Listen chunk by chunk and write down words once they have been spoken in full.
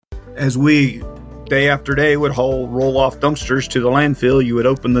as we, day after day, would roll off dumpsters to the landfill, you would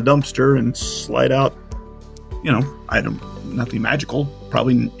open the dumpster and slide out, nothing magical.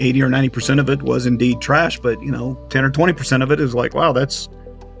 Probably 80 or 90% of it was indeed trash, but, 10 or 20% of it is like, wow, that's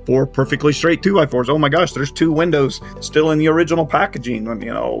 4 perfectly straight 2x4s. Oh my gosh, there's 2 windows still in the original packaging.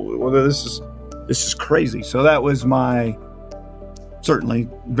 This is crazy. So that was my certainly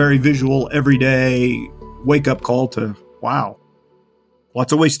very visual, everyday wake-up call to, wow,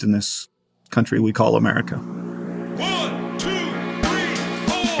 lots of waste in this country we call America. 1, 2, 3,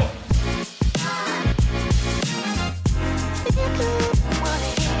 4.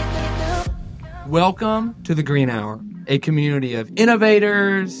 Welcome to the Green Hour, a community of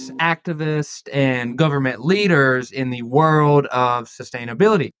innovators, activists, and government leaders in the world of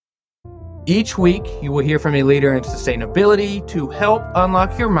sustainability. Each week, you will hear from a leader in sustainability to help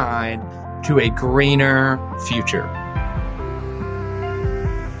unlock your mind to a greener future.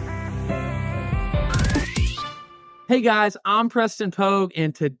 Hey guys, I'm Preston Pogue,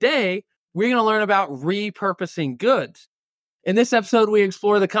 and today we're going to learn about repurposing goods. In this episode, we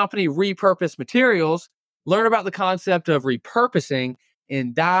explore the company repurposedMATERIALS, learn about the concept of repurposing,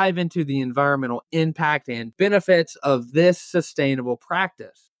 and dive into the environmental impact and benefits of this sustainable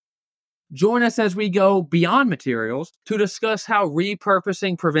practice. Join us as we go beyond materials to discuss how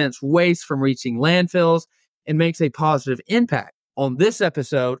repurposing prevents waste from reaching landfills and makes a positive impact on this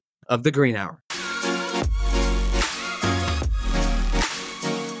episode of The Green Hour.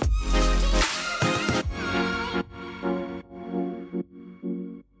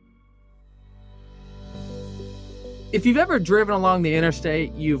 If you've ever driven along the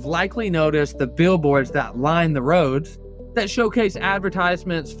interstate, you've likely noticed the billboards that line the roads that showcase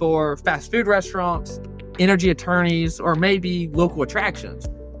advertisements for fast food restaurants, energy attorneys, or maybe local attractions.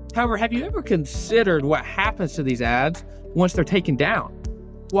 However, have you ever considered what happens to these ads once they're taken down?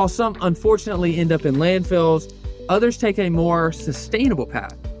 While some unfortunately end up in landfills, others take a more sustainable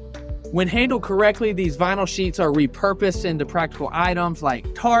path. When handled correctly, these vinyl sheets are repurposed into practical items like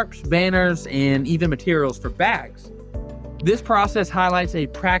tarps, banners, and even materials for bags. This process highlights a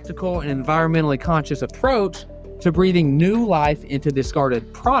practical and environmentally conscious approach to breathing new life into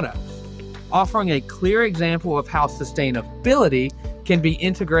discarded products, offering a clear example of how sustainability can be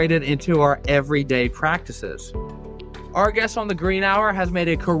integrated into our everyday practices. Our guest on the Green Hour has made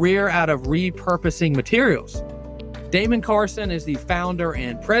a career out of repurposing materials. Damon Carson is the founder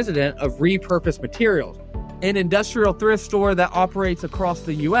and president of repurposedMATERIALS, an industrial thrift store that operates across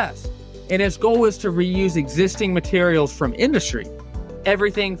the U.S., and its goal is to reuse existing materials from industry.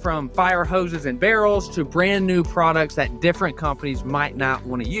 Everything from fire hoses and barrels to brand new products that different companies might not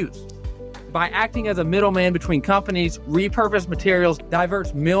want to use. By acting as a middleman between companies, repurposedMATERIALS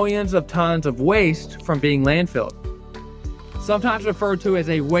diverts millions of tons of waste from being landfilled. Sometimes referred to as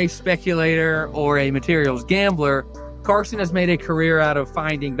a waste speculator or a materials gambler, Carson has made a career out of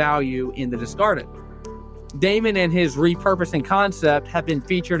finding value in the discarded. Damon and his repurposing concept have been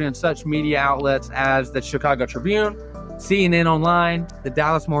featured in such media outlets as the Chicago Tribune, CNN Online, the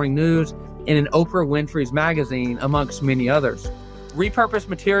Dallas Morning News, and in Oprah Winfrey's magazine, amongst many others.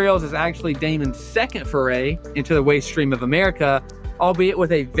 repurposedMATERIALS is actually Damon's second foray into the waste stream of America, albeit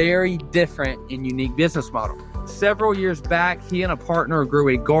with a very different and unique business model. Several years back, he and a partner grew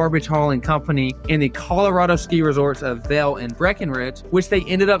a garbage hauling company in the Colorado ski resorts of Vail and Breckenridge, which they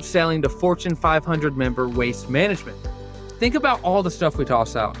ended up selling to Fortune 500 member Waste Management. Think about all the stuff we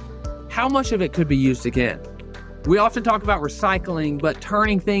toss out. How much of it could be used again? We often talk about recycling, but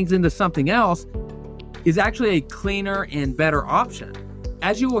turning things into something else is actually a cleaner and better option.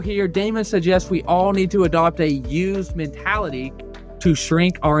 As you will hear, Damon suggests we all need to adopt a used mentality to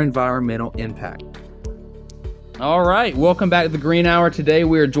shrink our environmental impact. All right, welcome back to the Green Hour. Today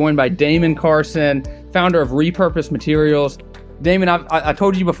we are joined by Damon Carson, founder of repurposedMATERIALS. Damon, I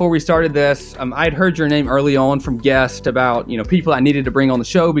told you before we started this, I'd heard your name early on from guests about people I needed to bring on the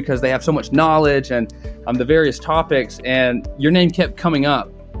show because they have so much knowledge and the various topics, and your name kept coming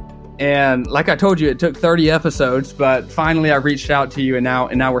up. And like I told you, it took 30 episodes, but finally I reached out to you, and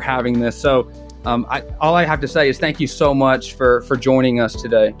now we're having this. So all I have to say is thank you so much for joining us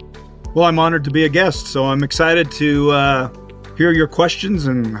today. Well, I'm honored to be a guest, so I'm excited to hear your questions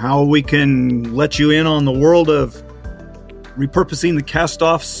and how we can let you in on the world of repurposing the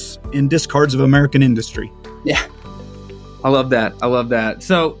cast-offs and discards of American industry. Yeah, I love that.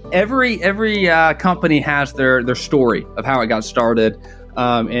 So every company has their story of how it got started,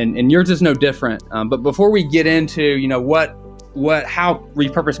 and yours is no different. But before we get into how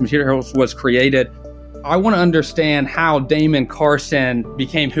repurposedMATERIALS was created, I want to understand how Damon Carson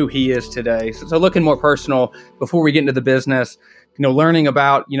became who he is today. So looking more personal, before we get into the business, learning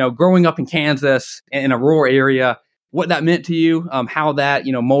about, growing up in Kansas in a rural area, what that meant to you, how that,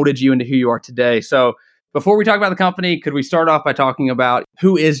 molded you into who you are today. So before we talk about the company, could we start off by talking about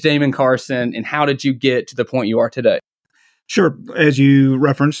who is Damon Carson and how did you get to the point you are today? Sure. As you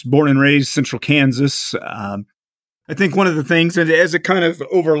referenced, born and raised Central Kansas. I think one of the things, and as it kind of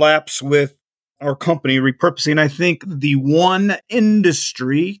overlaps with our company, repurposing, I think the one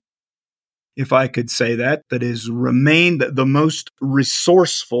industry, if I could say that has remained the most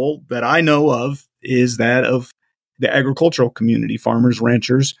resourceful that I know of is that of the agricultural community, farmers,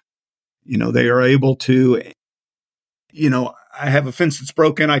 ranchers. They are able to, I have a fence that's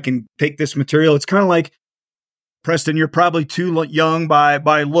broken. I can take this material. It's kind of like, Preston, you're probably too young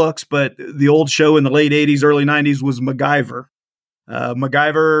by looks, but the old show in the late 80s, early 90s was MacGyver.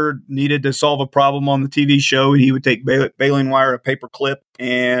 MacGyver needed to solve a problem on the TV show, and he would take baling wire, a paper clip,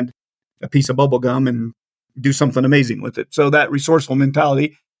 and a piece of bubble gum and do something amazing with it. So that resourceful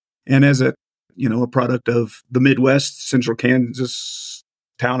mentality, and as a product of the Midwest, Central Kansas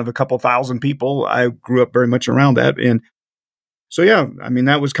town of a couple thousand people, I grew up very much around that. And so, yeah, I mean,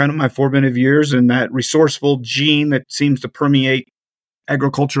 that was kind of my formative years, and that resourceful gene that seems to permeate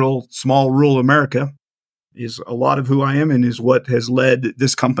agricultural, small rural America is a lot of who I am and is what has led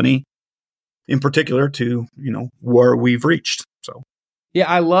this company in particular to, where we've reached. So, yeah,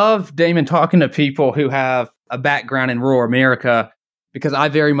 I love, Damon, talking to people who have a background in rural America because I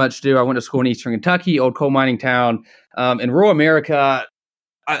very much do. I went to school in Eastern Kentucky, old coal mining town. In rural America,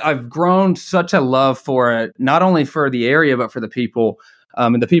 I've grown such a love for it, not only for the area, but for the people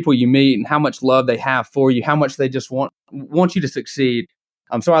and the people you meet and how much love they have for you, how much they just want you to succeed.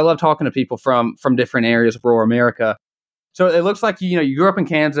 So I love talking to people from different areas of rural America. So it looks like, you grew up in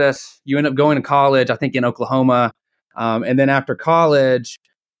Kansas, you end up going to college, I think in Oklahoma. And then after college,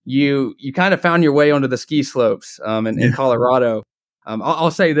 you kind of found your way onto the ski slopes in Colorado.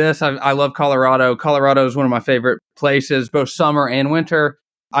 I'll say this, I love Colorado. Colorado is one of my favorite places, both summer and winter.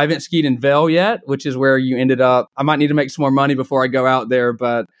 I haven't skied in Vail yet, which is where you ended up. I might need to make some more money before I go out there,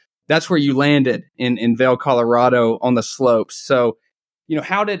 but that's where you landed in Vail, Colorado on the slopes. So,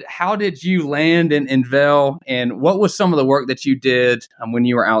 how did you land in Vail, and what was some of the work that you did when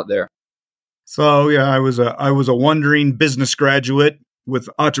you were out there? So, yeah, I was a wandering business graduate with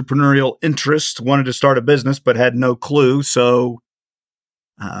entrepreneurial interest, wanted to start a business, but had no clue. So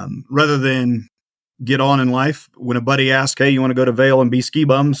rather than get on in life, when a buddy asked, hey, you want to go to Vail and be ski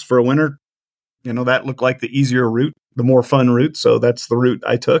bums for a winter? That looked like the easier route, the more fun route. So that's the route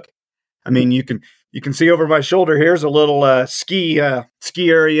I took. I mean, you can see over my shoulder, here's a little ski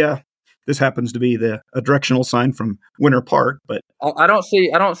area. This happens to be a directional sign from Winter Park, but I don't see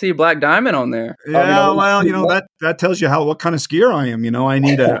a black diamond on there. Yeah, that tells you what kind of skier I am. I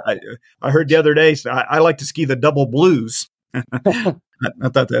need I heard the other day, I like to ski the double blues. I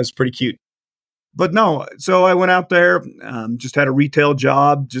thought that was pretty cute. But no, so I went out there, just had a retail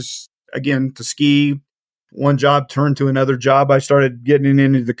job, just again to ski. One job turned to another job. I started getting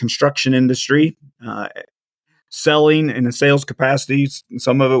into the construction industry, selling in a sales capacity.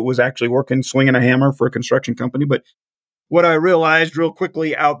 Some of it was actually swinging a hammer for a construction company. But what I realized real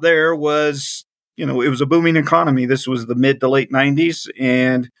quickly out there was, it was a booming economy. This was the mid to late 90s.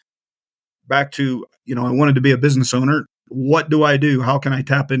 And back to, I wanted to be a business owner. What do I do? How can I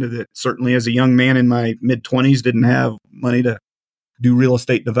tap into that? Certainly as a young man in my mid 20s, didn't have money to do real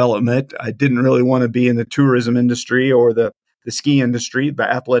estate development. I didn't really want to be in the tourism industry or the ski industry, the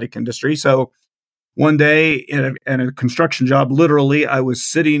athletic industry. So one day in a construction job, literally, I was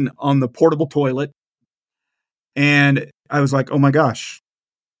sitting on the portable toilet and I was like, oh my gosh,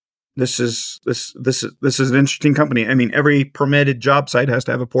 this is an interesting company. I mean, every permitted job site has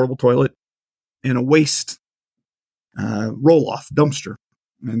to have a portable toilet and a waste roll-off dumpster.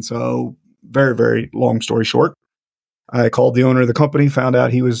 And so very, very long story short, I called the owner of the company, found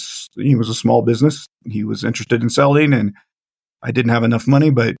out he was a small business. He was interested in selling, and I didn't have enough money,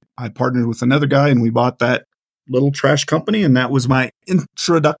 but I partnered with another guy and we bought that little trash company. And that was my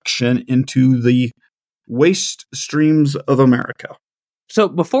introduction into the waste streams of America. So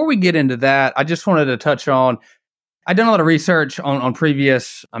before we get into that, I just wanted to touch on, I've done a lot of research on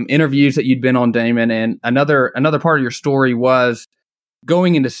previous interviews that you'd been on, Damon, and another part of your story was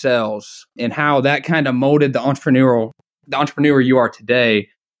going into sales and how that kind of molded the entrepreneur you are today.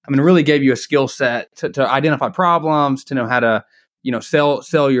 I mean, it really gave you a skill set to identify problems, to know how to,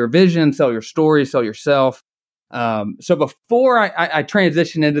 sell your vision, sell your story, sell yourself. So before I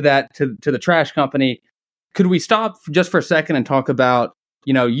transition into that to the trash company, could we stop just for a second and talk about,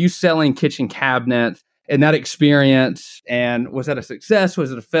 you selling kitchen cabinets and that experience? And was that a success?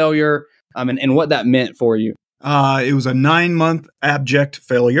 Was it a failure? And what that meant for you? It was a 9-month abject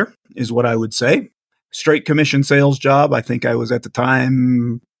failure, is what I would say. Straight commission sales job. I think I was at the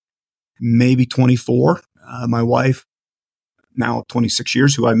time maybe 24. My wife, now 26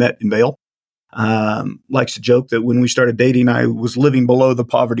 years, who I met in Vail, likes to joke that when we started dating, I was living below the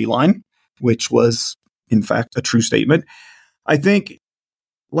poverty line, which was, in fact, a true statement. I think,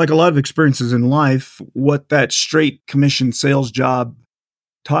 like a lot of experiences in life, what that straight commission sales job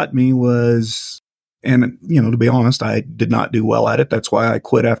taught me was, and, to be honest, I did not do well at it. That's why I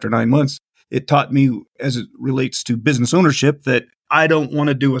quit after 9 months. It taught me, as it relates to business ownership, that I don't want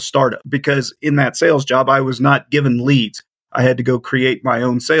to do a startup, because in that sales job, I was not given leads. I had to go create my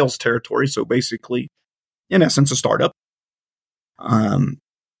own sales territory. So basically, in essence, a startup. And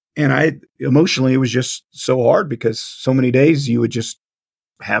emotionally, it was just so hard, because so many days you would just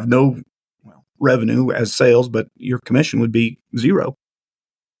have no revenue as sales, but your commission would be zero.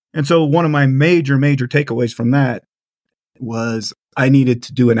 And so one of my major takeaways from that was I needed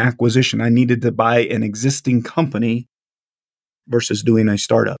to do an acquisition. I needed to buy an existing company versus doing a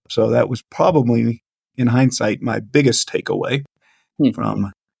startup. So that was probably, in hindsight, my biggest takeaway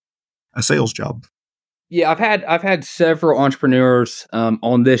from a sales job. Yeah, I've had several entrepreneurs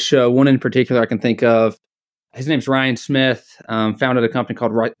on this show. One in particular I can think of. His name's Ryan Smith. Founded a company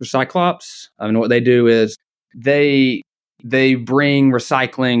called Recyclops. And what they do is they bring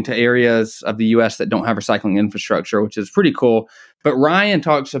recycling to areas of the U.S. that don't have recycling infrastructure, which is pretty cool. But Ryan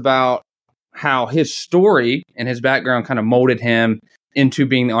talks about how his story and his background kind of molded him into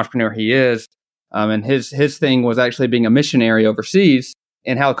being the entrepreneur he is. And his thing was actually being a missionary overseas,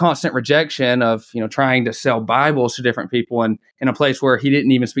 and how constant rejection of, trying to sell Bibles to different people and in a place where he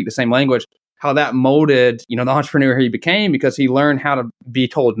didn't even speak the same language, how that molded, the entrepreneur he became, because he learned how to be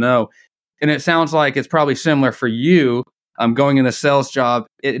told no. And it sounds like it's probably similar for you. Going in the sales job,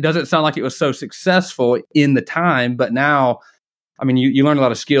 it doesn't sound like it was so successful in the time, but now, you learn a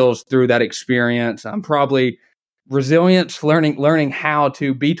lot of skills through that experience. Probably resilience, learning how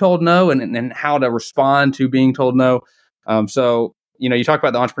to be told no and how to respond to being told no. So, you talk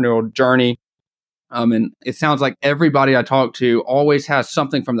about the entrepreneurial journey, and it sounds like everybody I talk to always has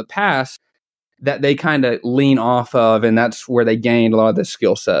something from the past that they kind of lean off of, and that's where they gained a lot of this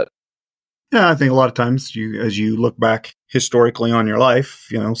skill set. Yeah, I think a lot of times as you look back historically on your life,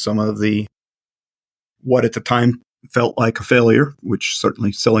 some of what at the time felt like a failure, which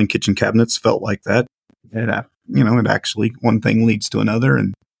certainly selling kitchen cabinets felt like that. And, it actually, one thing leads to another,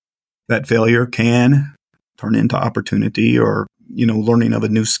 and that failure can turn into opportunity, or, learning of a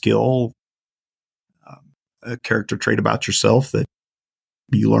new skill, a character trait about yourself that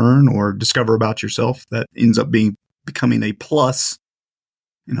you learn or discover about yourself that ends up becoming a plus,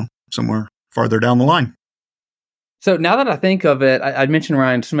 somewhere farther down the line. So now that I think of it, I mentioned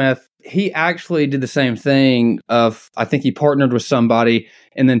Ryan Smith. He actually did the same thing I think he partnered with somebody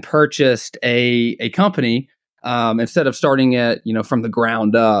and then purchased a company instead of starting it, from the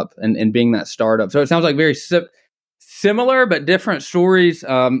ground up and being that startup. So it sounds like very similar, but different stories.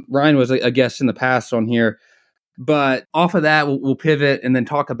 Ryan was a guest in the past on here. But off of that, we'll pivot and then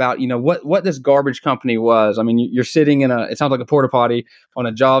talk about, what this garbage company was. You're sitting it sounds like a porta potty on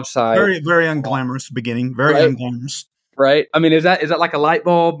a job site. Very, very unglamorous beginning. Very right? Unglamorous. Right. Is that like a light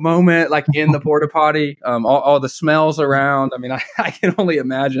bulb moment, like in the porta potty? All the smells around. I can only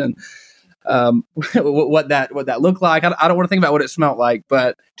imagine what that looked like. I don't want to think about what it smelled like,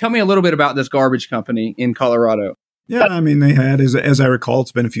 but tell me a little bit about this garbage company in Colorado. Yeah, they had, as I recall,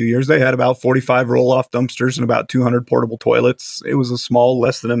 it's been a few years, they had about 45 roll-off dumpsters and about 200 portable toilets. It was a small,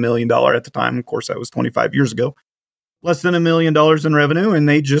 less than $1 million at the time. Of course, that was 25 years ago. Less than $1 million in revenue, and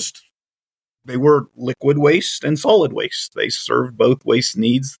they were liquid waste and solid waste. They served both waste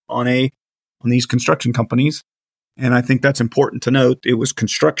needs on these construction companies. And I think that's important to note. It was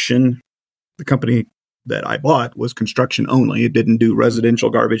construction. The company that I bought was construction only. It didn't do residential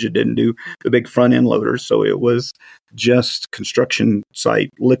garbage. It didn't do the big front end loaders. So it was just construction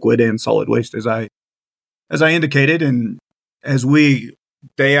site liquid and solid waste, as I indicated. And as we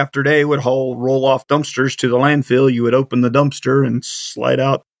day after day would roll off dumpsters to the landfill, you would open the dumpster and slide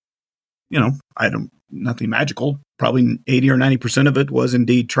out, nothing magical. Probably 80 or 90% of it was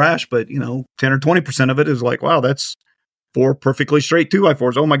indeed trash, but 10 or 20% of it is like, wow, that's 4 perfectly straight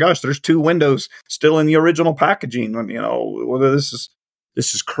 2x4s. Oh my gosh, there's 2 windows still in the original packaging. This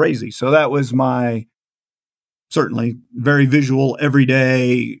is crazy. So that was my certainly very visual,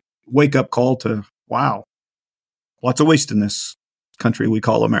 everyday wake up call to, wow, lots of waste in this country we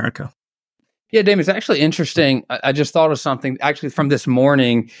call America. Yeah, Damon, it's actually interesting. I just thought of something actually from this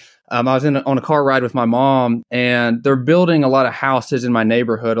morning. I was on a car ride with my mom, and they're building a lot of houses in my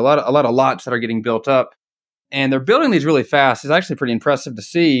neighborhood, a lot of lots that are getting built up. and they're building these really fast. It's actually pretty impressive to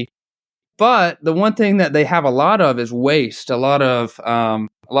see. But the one thing that they have a lot of is waste, a lot of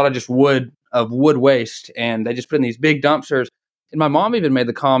just wood waste, and they just put in these big dumpsters. And my mom even made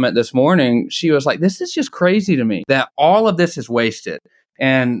the comment this morning. She was like, "This is just crazy to me that all of this is wasted."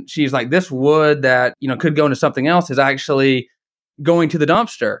 And she's like, "This wood that could go into something else is actually going to the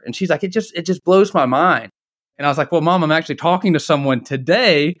dumpster." And she's like, "It just blows my mind." And I was like, "Well, Mom, I'm actually talking to someone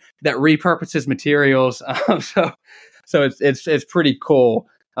today that repurposes materials." So it's pretty cool.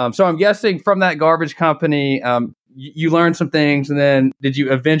 So I'm guessing from that garbage company, you learned some things, and then did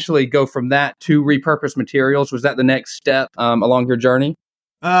you eventually go from that to repurposed materials? Was that the next step along your journey?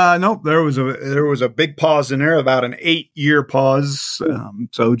 No, there was a big pause in there, about an 8-year pause.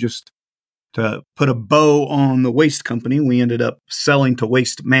 So just to put a bow on the waste company, we ended up selling to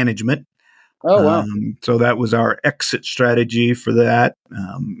Waste Management. Oh, wow. So that was our exit strategy for that.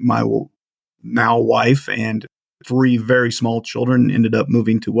 My now wife and 3 very small children ended up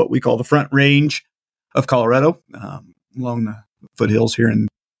moving to what we call the Front Range of Colorado, along the foothills here, and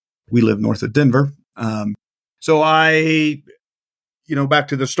we live north of Denver. So I, back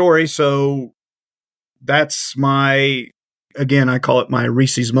to the story. So that's again, I call it my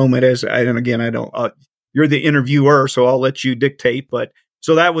Reese's moment. You're the interviewer, so I'll let you dictate. But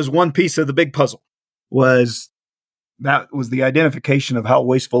so that was one piece of the big puzzle. That was the identification of how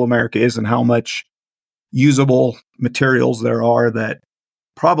wasteful America is and how much usable materials there are that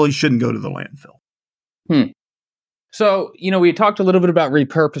probably shouldn't go to the landfill. So, we talked a little bit about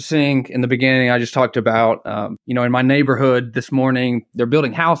repurposing in the beginning. I just talked about, in my neighborhood this morning, they're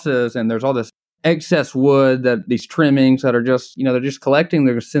building houses and there's all this excess wood, that these trimmings that are just, they're just collecting,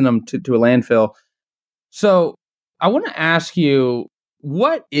 they're going to send them to a landfill. So I want to ask you,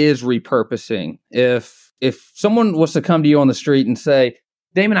 what is repurposing? If someone was to come to you on the street and say,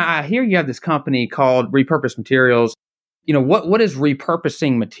 "Damon, I hear you have this company called Repurposed Materials. What is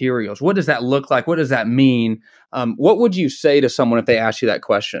repurposing materials? What does that look like? What does that mean?" What would you say to someone if they asked you that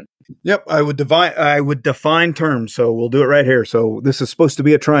question? Yep, I would define terms. So we'll do it right here. So this is supposed to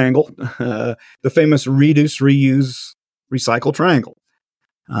be a triangle, the famous reduce, reuse, recycle triangle,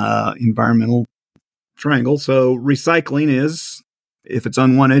 environmental triangle. So recycling is, if it's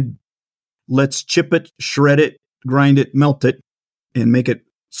unwanted, let's chip it, shred it, grind it, melt it, and make it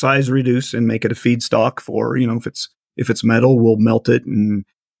size reduce and make it a feedstock for, if it's metal, we'll melt it and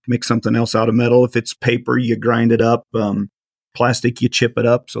make something else out of metal. If it's paper, you grind it up. Plastic, you chip it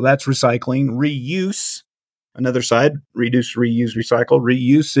up. So that's recycling. Reuse, another side, reduce, reuse, recycle.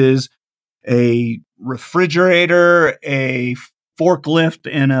 Reuse is a refrigerator, a forklift,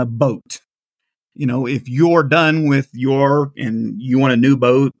 and a boat. If you're done with and you want a new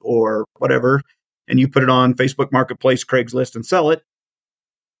boat or whatever, and you put it on Facebook Marketplace, Craigslist, and sell it,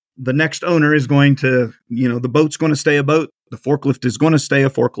 the next owner is going to, the boat's going to stay a boat, the forklift is going to stay a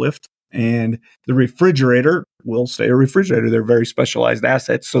forklift, and the refrigerator will stay a refrigerator. They're very specialized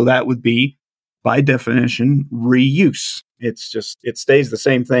assets. So that would be, by definition, reuse. It stays the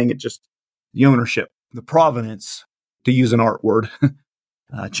same thing. It just, the ownership, the provenance, to use an art word,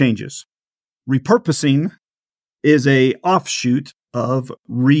 changes. Repurposing is a offshoot of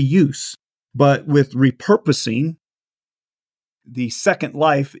reuse. But with repurposing, the second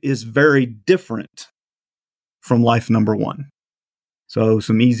life is very different from life number one. So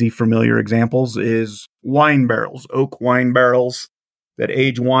some easy, familiar examples is wine barrels, oak wine barrels that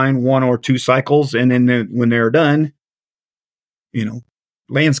age wine 1 or 2 cycles. And then when they're done,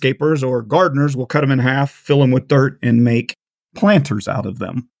 landscapers or gardeners will cut them in half, fill them with dirt, and make planters out of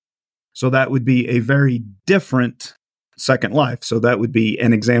them. So that would be a very different second life. So that would be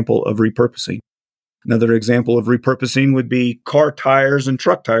an example of repurposing. Another example of repurposing would be car tires and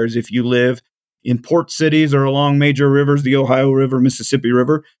truck tires. If you live in port cities or along major rivers, the Ohio River, Mississippi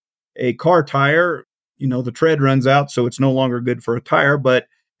River, a car tire, the tread runs out, so it's no longer good for a tire, but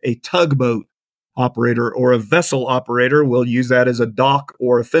a tugboat operator or a vessel operator will use that as a dock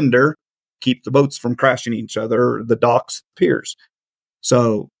or a fender, keep the boats from crashing each other, the docks, piers.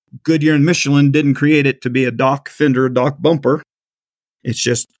 So Goodyear and Michelin didn't create it to be a dock fender, dock bumper. It's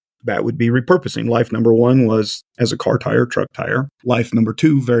just, that would be repurposing. Life number 1 was as a car tire, truck tire. Life number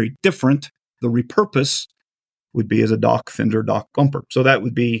 2, very different. The repurpose would be as a dock fender, dock bumper. So that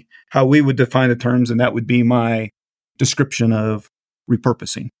would be how we would define the terms, and that would be my description of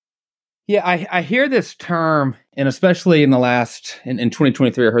repurposing. Yeah, I hear this term, and especially in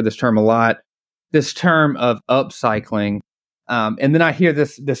 2023, I heard this term a lot, this term of upcycling. And then I hear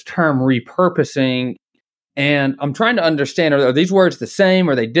this term repurposing, and I'm trying to understand, are these words the same?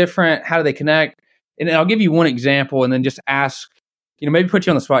 Are they different? How do they connect? And I'll give you one example and then just ask maybe put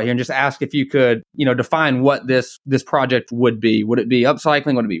you on the spot here and just ask if you could, define what this project would be. Would it be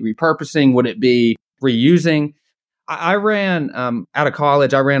upcycling? Would it be repurposing? Would it be reusing? I ran, out of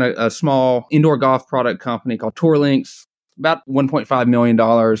college, I ran a small indoor golf product company called Tour Links, about $1.5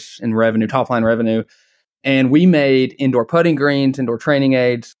 million in revenue, top line revenue. And we made indoor putting greens, indoor training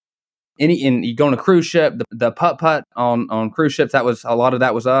aids. You go on a cruise ship, the putt on cruise ships, a lot of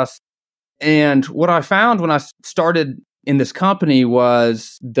that was us. And what I found when I started in this company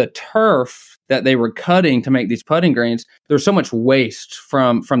was the turf that they were cutting to make these putting greens. There was so much waste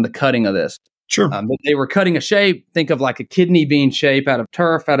from the cutting of this. Sure. They were cutting a shape, think of like a kidney bean shape out of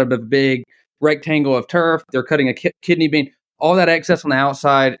turf, out of a big rectangle of turf. They're cutting a kidney bean. All that excess on the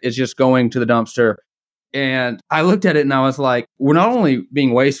outside is just going to the dumpster. And I looked at it and I was like, we're not only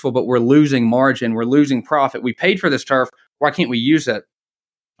being wasteful, but we're losing margin. We're losing profit. We paid for this turf. Why can't we use it?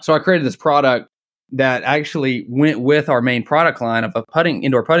 So I created this product that actually went with our main product line of a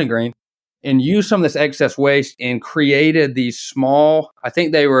indoor putting green and used some of this excess waste and created these small, I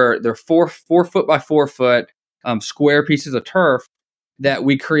think they're 4 foot by 4 foot square pieces of turf that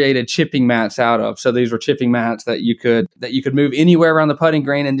we created chipping mats out of. So these were chipping mats that you could move anywhere around the putting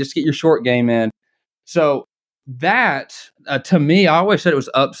green and just get your short game in. So that, to me, I always said it was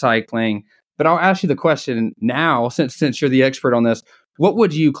upcycling, but I'll ask you the question now, since you're the expert on this, what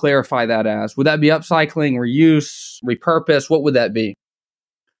would you clarify that as? Would that be upcycling, reuse, repurpose? What would that be?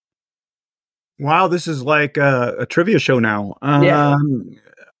 Wow, this is like a trivia show now. Yeah.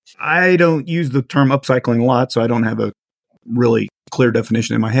 I don't use the term upcycling a lot, so I don't have a really clear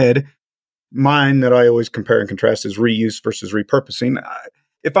definition in my head. Mine that I always compare and contrast is reuse versus repurposing.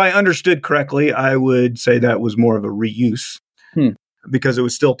 If I understood correctly, I would say that was more of a reuse because it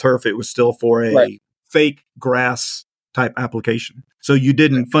was still turf. It was still for a fake grass type application. So you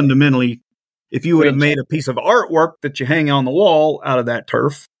didn't fundamentally, if you would have made a piece of artwork that you hang on the wall out of that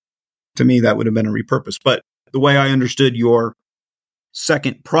turf, to me, that would have been a repurpose. But the way I understood your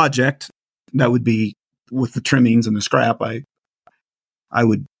second project, that would be with the trimmings and the scrap, I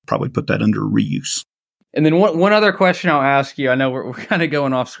would probably put that under reuse. And then one other question I'll ask you, I know we're kind of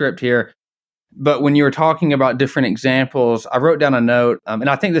going off script here, but when you were talking about different examples, I wrote down a note, and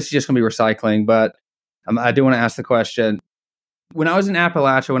I think this is just going to be recycling, but I do want to ask the question. When I was in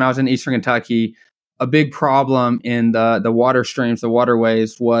Appalachia, when I was in Eastern Kentucky, a big problem in the water streams, the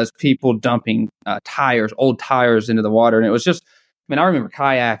waterways, was people dumping old tires into the water. And it was just, I remember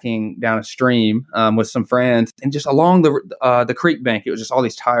kayaking down a stream with some friends, and just along the creek bank, it was just all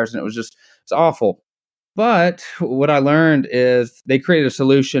these tires, and it's awful. But what I learned is they created a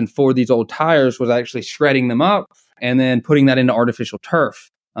solution for these old tires was actually shredding them up and then putting that into artificial turf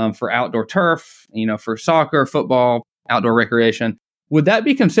for outdoor turf, for soccer, football, outdoor recreation. Would that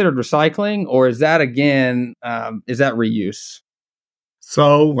be considered recycling, or is that is that reuse?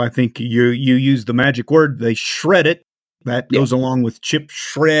 So I think you use the magic word. They shred it. That goes along with chip,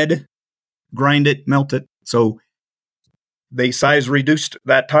 shred, grind it, melt it. So they size reduced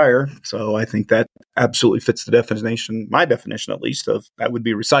that tire. So I think that absolutely fits the definition, my definition at least, of that would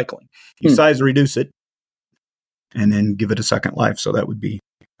be recycling. You size reduce it and then give it a second life. So that would be,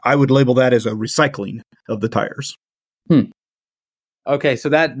 I would label that as a recycling of the tires. Okay, so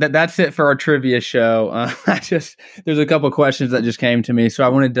that's it for our trivia show. There's a couple of questions that just came to me, so I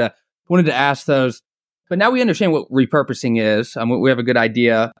wanted to ask those. But now we understand what repurposing is. We have a good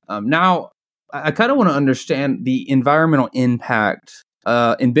idea. Now, I kind of want to understand the environmental impact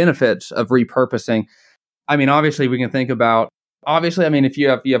and benefits of repurposing. Obviously, we can think about. If you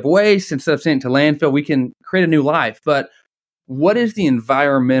have waste, instead of sending it to landfill, we can create a new life. But what is the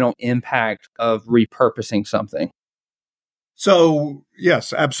environmental impact of repurposing something? So,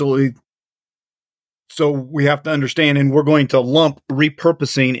 yes, absolutely. So we have to understand, and we're going to lump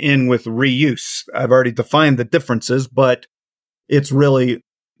repurposing in with reuse. I've already defined the differences, but it's really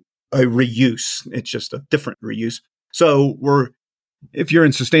a reuse. It's just a different reuse. So if you're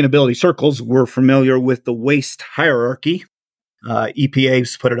in sustainability circles, we're familiar with the waste hierarchy.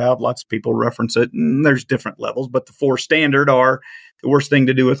 EPA's put it out. Lots of people reference it, and there's different levels, but the 4 standard are the worst thing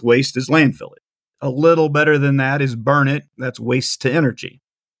to do with waste is landfill it. A little better than that is burn it. That's waste to energy.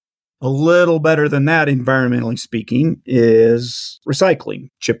 A little better than that, environmentally speaking, is recycling.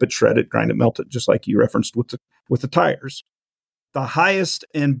 Chip it, shred it, grind it, melt it, just like you referenced with the tires. The highest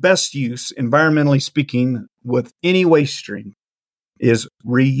and best use, environmentally speaking, with any waste stream is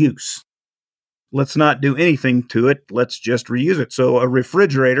reuse. Let's not do anything to it. Let's just reuse it. So a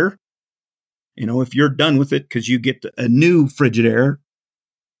refrigerator, if you're done with it because you get a new Frigidaire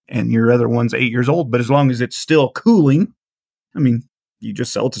and your other one's 8 years old, but as long as it's still cooling, you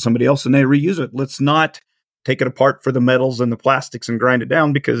just sell it to somebody else and they reuse it. Let's not take it apart for the metals and the plastics and grind it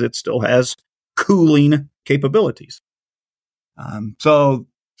down because it still has cooling capabilities. So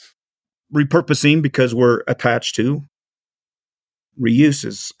repurposing, because we're attached to reuse,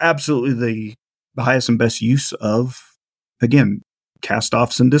 is absolutely the highest and best use of, again,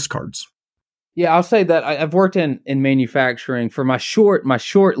 cast-offs and discards. Yeah, I'll say that I've worked in manufacturing for my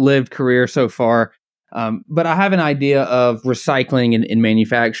short-lived career so far, but I have an idea of recycling in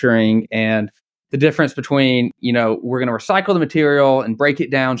manufacturing and the difference between, we're going to recycle the material and break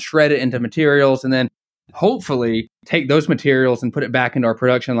it down, shred it into materials, and then hopefully take those materials and put it back into our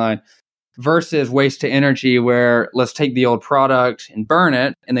production line versus waste to energy where let's take the old product and burn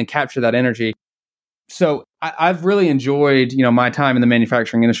it and then capture that energy. So I've really enjoyed, my time in the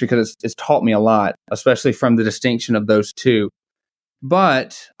manufacturing industry because it's taught me a lot, especially from the distinction of those two.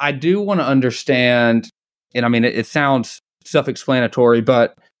 But I do want to understand, and I mean, it sounds self-explanatory,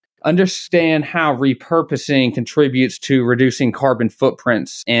 but understand how repurposing contributes to reducing carbon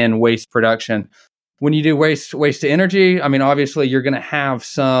footprints and waste production. When you do waste to energy, I mean, obviously you're going to have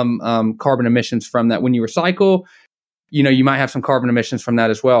some carbon emissions from that. When you recycle, you might have some carbon emissions from that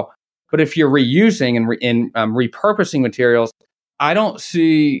as well. But if you're reusing and repurposing materials, I don't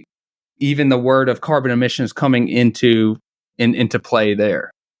see even the word of carbon emissions coming into play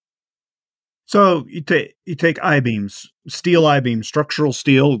there. So you take I-beams, steel I-beams, structural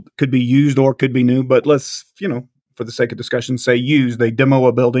steel, could be used or could be new, but let's, for the sake of discussion, say used. They demo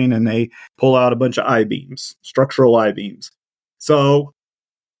a building and they pull out a bunch of I-beams, structural I-beams. So,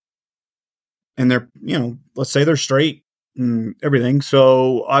 and they're, let's say they're straight and everything.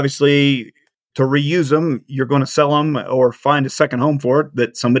 So obviously to reuse them, you're going to sell them or find a second home for it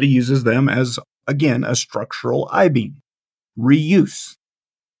that somebody uses them as, again, a structural I-beam. Reuse.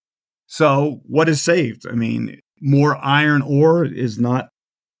 So what is saved? I mean, more iron ore is not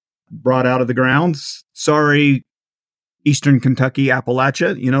brought out of the ground. Sorry, Eastern Kentucky,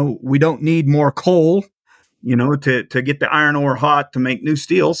 Appalachia. We don't need more coal, to get the iron ore hot to make new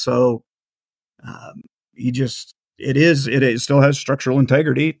steel. So it still has structural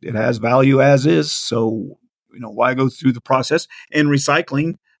integrity. It has value as is. So, why go through the process? And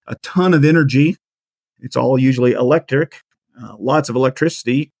recycling, a ton of energy. It's all usually electric. Lots of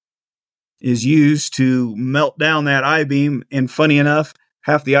electricity is used to melt down that I-beam. And funny enough,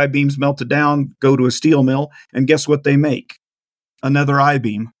 half the I-beams melted down, go to a steel mill, and guess what they make? Another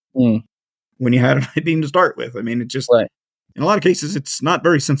I-beam. When you had an I-beam to start with. I mean, it just, right. In a lot of cases, it's not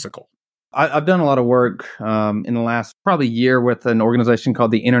very sensical. I've done a lot of work in the last probably year with an organization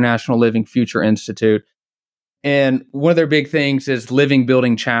called the International Living Future Institute. And one of their big things is Living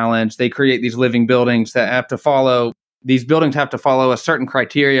Building Challenge. They create these living buildings that have to follow a certain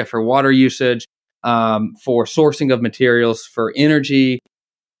criteria for water usage, for sourcing of materials, for energy,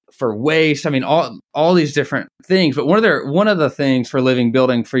 for waste. I mean, all these different things. But one of the things for living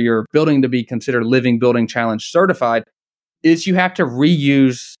building, for your building to be considered Living Building Challenge certified, is you have to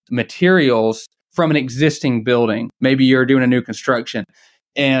reuse materials from an existing building. Maybe you're doing a new construction.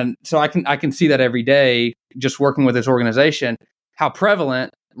 And so I can see that every day just working with this organization, how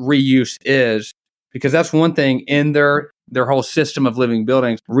prevalent reuse is, because that's one thing in their whole system of living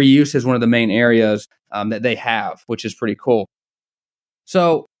buildings. Reuse is one of the main areas that they have, which is pretty cool.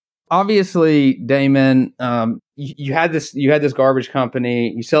 So obviously, Damon, you had this garbage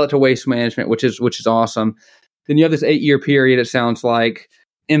company, you sell it to Waste Management, which is awesome. Then you have this 8-year period, it sounds like,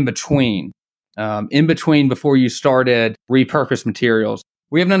 in between before you started repurposed materials.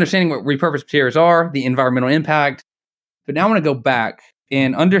 We have an understanding what repurposed materials are, the environmental impact. But now I want to go back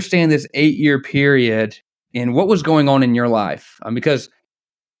and understand this 8-year period and what was going on in your life. Because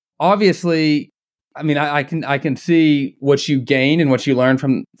obviously, I mean, I can see what you gained and what you learned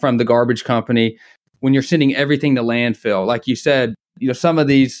from the garbage company when you're sending everything to landfill. Like you said, some of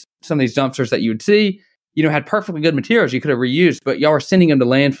these dumpsters that you would see, had perfectly good materials you could have reused, but y'all were sending them to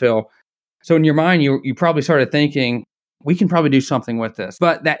landfill. So in your mind, you probably started thinking, we can probably do something with this.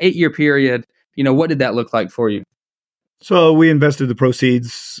 But that 8-year period, what did that look like for you? So we invested the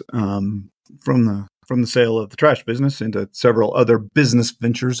proceeds from the sale of the trash business into several other business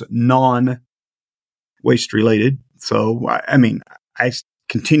ventures, non-waste related. So, I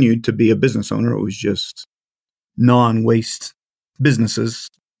continued to be a business owner. It was just non-waste businesses,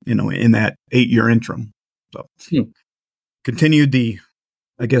 in that 8-year interim. So continued the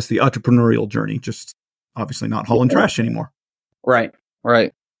entrepreneurial journey, just obviously not hauling trash anymore. Right.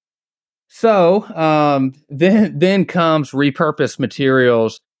 So then comes repurposed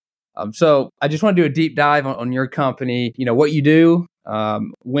materials. So I just want to do a deep dive on your company, what you do,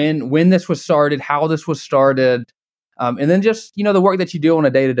 when this was started, how this was started, and then just, the work that you do on a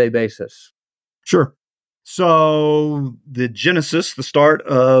day-to-day basis. Sure. So the genesis, the start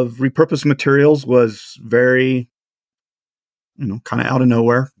of repurposed materials was very, kind of out of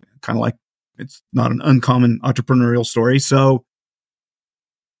nowhere, kind of like it's not an uncommon entrepreneurial story. So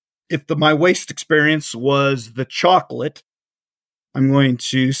if my waste experience was the chocolate, I'm going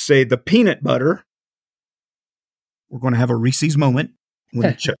to say the peanut butter. We're going to have a Reese's moment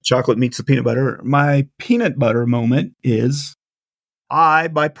when the chocolate meets the peanut butter. My peanut butter moment is I,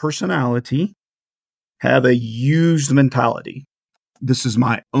 by personality, have a used mentality. This is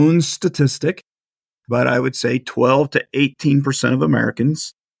my own statistic, but I would say 12 to 18% of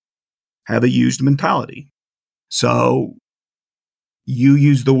Americans have a used mentality. So you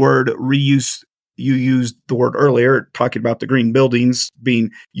use the word reuse. You used the word earlier, talking about the green buildings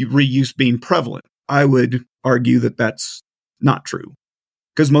reuse being prevalent. I would argue that that's not true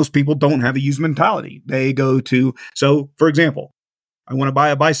because most people don't have a used mentality. They go to, so for example, I want to buy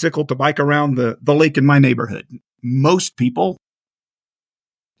a bicycle to bike around the lake in my neighborhood. Most people,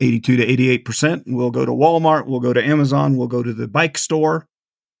 82 to 88%, will go to Walmart, will go to Amazon, will go to the bike store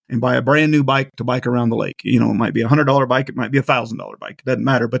and buy a brand new bike to bike around the lake. It might be a $100 bike, it might be a $1,000 bike. It doesn't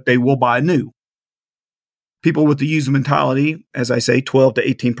matter, but they will buy new. People with the used mentality, as I say, 12 to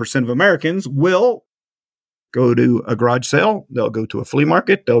 18% of Americans will go to a garage sale. They'll go to a flea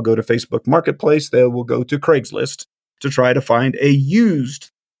market. They'll go to Facebook Marketplace. They will go to Craigslist to try to find a used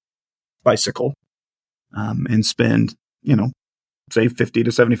bicycle and spend, say 50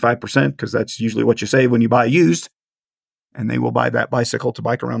 to 75%, because that's usually what you save when you buy used. And they will buy that bicycle to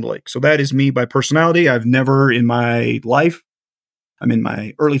bike around the lake. So that is me by personality. I've never in my life, I'm in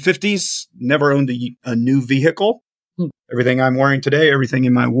my early 50s, never owned a new vehicle. Everything I'm wearing today, everything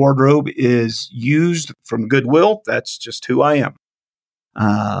in my wardrobe is used from Goodwill. That's just who I am.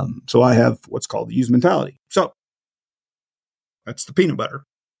 So I have what's called the used mentality. So that's the peanut butter.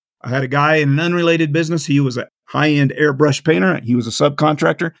 I had a guy in an unrelated business. He was a high-end airbrush painter. He was a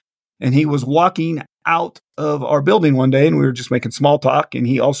subcontractor, and he was walking out of our building one day, and we were just making small talk, and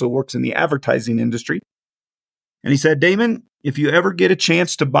he also works in the advertising industry. And he said, Damon, if you ever get a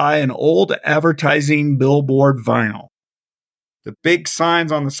chance to buy an old advertising billboard vinyl, the big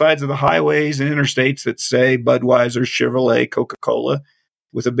signs on the sides of the highways and interstates that say Budweiser, Chevrolet, Coca-Cola,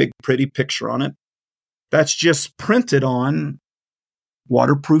 with a big pretty picture on it, that's just printed on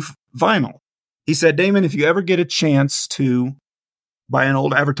waterproof vinyl. He said, Damon, if you ever get a chance to buy an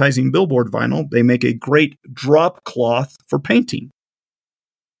old advertising billboard vinyl, they make a great drop cloth for painting.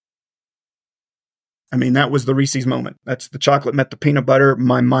 I mean, that was the Reese's moment. That's the chocolate met the peanut butter.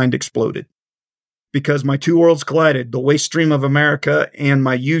 My mind exploded because my two worlds collided. The waste stream of America and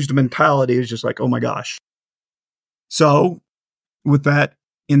my used mentality is just like, oh my gosh. So with that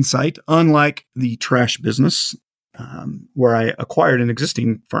insight, unlike the trash business, where I acquired an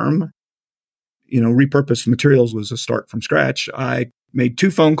existing firm, repurposed materials was a start from scratch. I made 2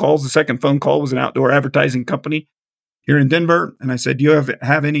 phone calls. The second phone call was an outdoor advertising company here in Denver. And I said, do you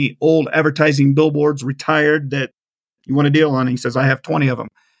have any old advertising billboards retired that you want a deal on? And he says, I have 20 of them.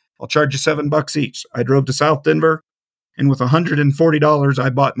 I'll charge you $7 each. I drove to South Denver, and with $140, I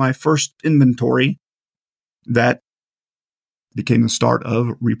bought my first inventory that became the start of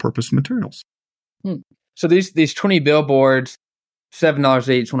repurposed materials. So these 20 billboards, $7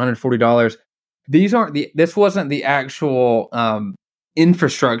 each, $140. This wasn't the actual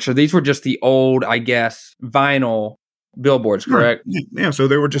infrastructure. These were just the old, I guess, vinyl billboards, correct? Yeah. So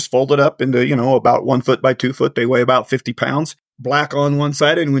they were just folded up into, about 1 foot by 2 foot. They weigh about 50 pounds, black on one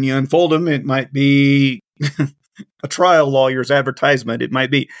side. And when you unfold them, it might be a trial lawyer's advertisement. It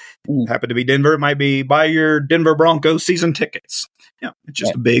might be, happen to be Denver. It might be buy your Denver Broncos season tickets. Yeah. It's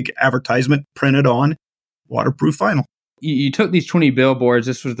just a big advertisement printed on waterproof vinyl. You took these 20 billboards.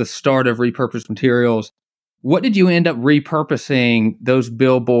 This was the start of repurposed materials. What did you end up repurposing those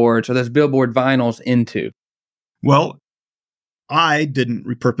billboards or those billboard vinyls into? Well, I didn't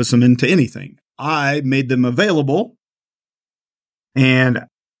repurpose them into anything. I made them available. And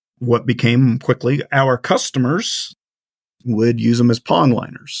what became quickly, our customers would use them as pond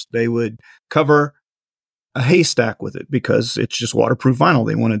liners. They would cover a haystack with it because it's just waterproof vinyl.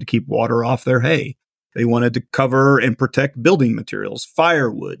 They wanted to keep water off their hay. They wanted to cover and protect building materials,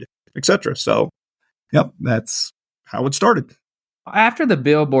 firewood, etc. So, that's how it started. After the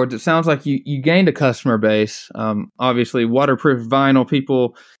billboards, it sounds like you gained a customer base. Obviously, waterproof vinyl,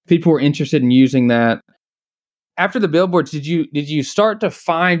 people were interested in using that. After the billboards, did you start to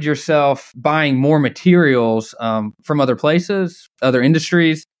find yourself buying more materials from other places, other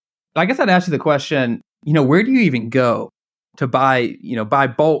industries? I guess I'd ask you the question, where do you even go to buy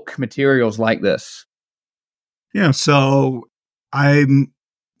bulk materials like this? Yeah, so I'm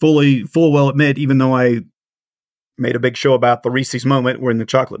full well admit, even though I made a big show about the Reese's moment when the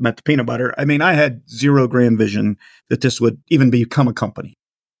chocolate met the peanut butter. I mean, I had zero grand vision that this would even become a company.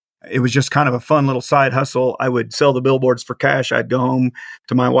 It was just kind of a fun little side hustle. I would sell the billboards for cash. I'd go home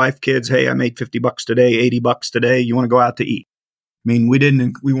to my wife, kids. Hey, I made $50 today, $80 today. You want to go out to eat? I mean,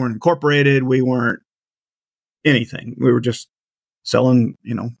 we weren't incorporated. We weren't anything. We were just selling,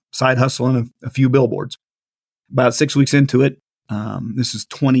 side hustling a few billboards. About 6 weeks into it, this is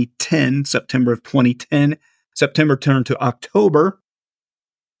 2010, September of 2010. September turned to October.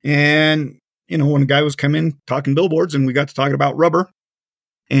 And, when a guy was coming talking billboards and we got to talking about rubber,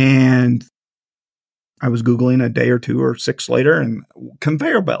 and I was Googling a day or two or six later, and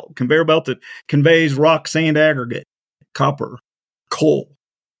conveyor belt that conveys rock, sand, aggregate, copper, coal.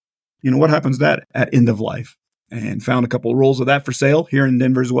 What happens to that at end of life? And found a couple of rolls of that for sale here in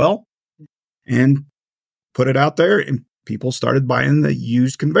Denver as well, and put it out there, and people started buying the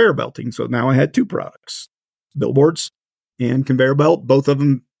used conveyor belting. So now I had two products, billboards and conveyor belt. Both of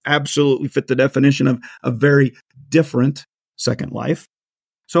them absolutely fit the definition of a very different second life.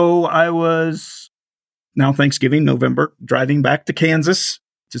 So I was now Thanksgiving, November, driving back to Kansas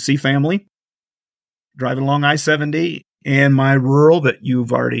to see family, driving along I-70. And my rural that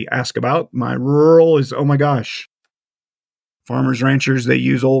you've already asked about, my rural is, oh my gosh, farmers, ranchers, they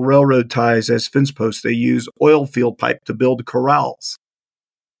use old railroad ties as fence posts. They use oil field pipe to build corrals.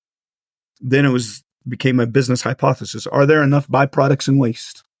 Then it became a business hypothesis. Are there enough byproducts and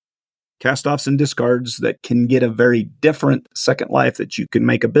waste, cast-offs and discards that can get a very different second life that you can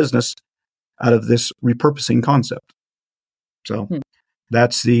make a business out of this repurposing concept? So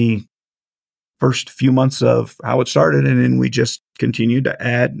that's the first few months of how it started. And then we just continued to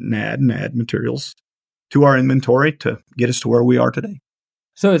add materials to our inventory to get us to where we are today.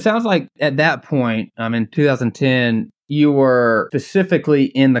 So it sounds like at that point, in 2010, you were specifically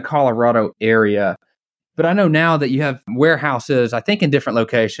in the Colorado area. But I know now that you have warehouses, I think in different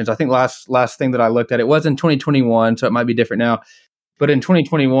locations. I think last thing that I looked at, it was in 2021, so it might be different now. But in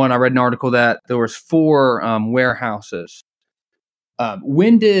 2021, I read an article that there was 4 warehouses.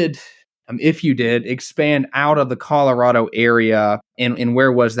 When did, if you did, expand out of the Colorado area, and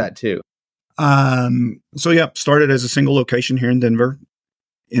where was that too? Started as a single location here in Denver.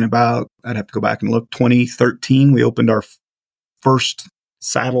 In about, I'd have to go back and look, 2013, we opened our first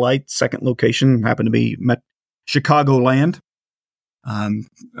satellite, second location, happened to be Chicagoland.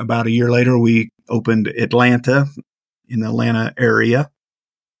 About a year later, we opened Atlanta, in the Atlanta area.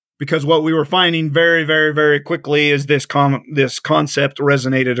 Because what we were finding very, very, very quickly is this concept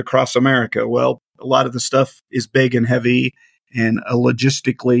resonated across America. Well, a lot of the stuff is big and heavy and a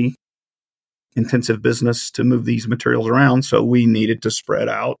logistically intensive business to move these materials around. So we needed to spread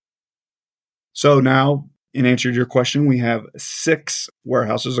out. So now, in answer to your question, we have 6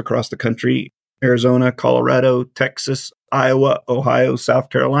 warehouses across the country: Arizona, Colorado, Texas, Iowa, Ohio, South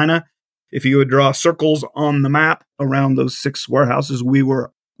Carolina. If you would draw circles on the map around those 6 warehouses,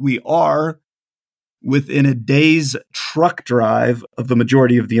 we are within a day's truck drive of the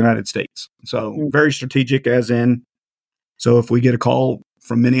majority of the United States. So very strategic, as in, so if we get a call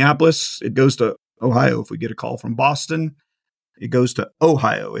from Minneapolis, it goes to Ohio. If we get a call from Boston, it goes to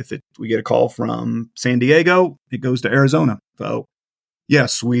Ohio. If we get a call from San Diego, it goes to Arizona. So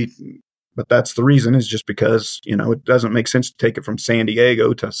yes, but that's the reason, is just because, it doesn't make sense to take it from San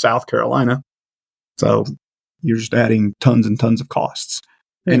Diego to South Carolina. So you're just adding tons and tons of costs.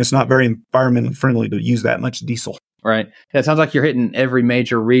 And it's not very environmentally friendly to use that much diesel. Right. It sounds like you're hitting every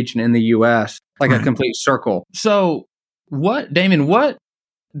major region in the U.S., like a complete circle. So Damon, what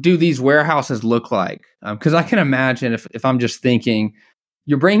do these warehouses look like? Because I can imagine if I'm just thinking,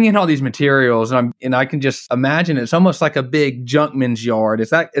 you're bringing in all these materials, and I can just imagine it's almost like a big junkman's yard.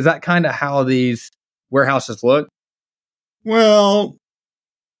 Is that kind of how these warehouses look? Well,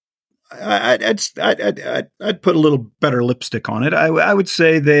 I'd put a little better lipstick on it. I would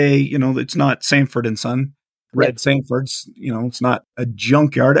say they, it's not Sanford and Son, Red Sanford's. It's not a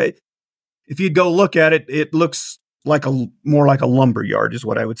junkyard. If you go look at it, it looks more like a lumber yard is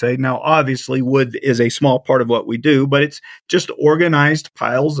what I would say. Now, obviously, wood is a small part of what we do, but it's just organized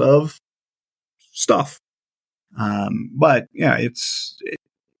piles of stuff. But yeah, it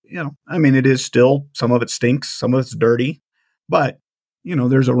is still, some of it stinks, some of it's dirty, but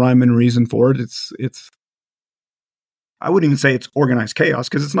there's a rhyme and reason for it. It's, I wouldn't even say it's organized chaos,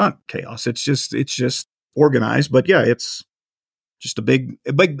 because it's not chaos. It's just organized. But yeah, it's just a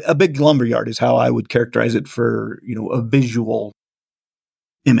big lumberyard is how I would characterize it for, a visual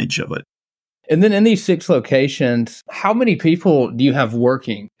image of it. And then in these 6 locations, how many people do you have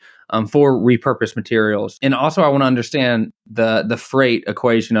working for repurposed materials? And also, I want to understand the freight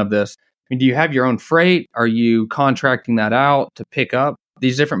equation of this. mean, do you have your own freight? Are you contracting that out to pick up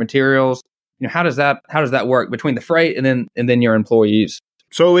these different materials? How does that work between the freight and then your employees?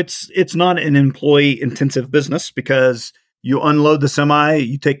 So it's not an employee intensive business because you unload the semi,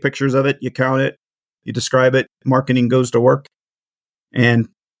 you take pictures of it, you count it, you describe it, marketing goes to work. And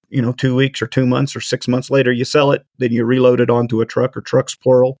 2 weeks or 2 months or 6 months later, you sell it, then you reload it onto a truck, or trucks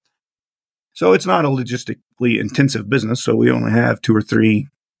plural. So it's not a logistically intensive business. So we only have 2 or 3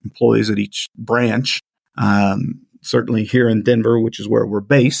 employees at each branch. Certainly here in Denver, which is where we're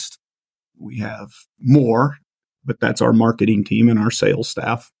based, we have more, but that's our marketing team and our sales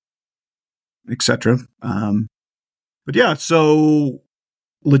staff, etc. But yeah, so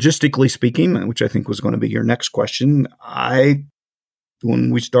logistically speaking, which I think was going to be your next question,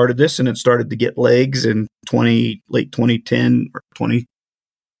 when we started this and it started to get legs in late 2010 or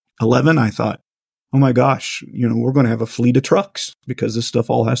 2011, I thought, oh my gosh, we're going to have a fleet of trucks because this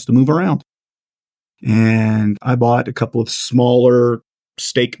stuff all has to move around. And I bought a couple of smaller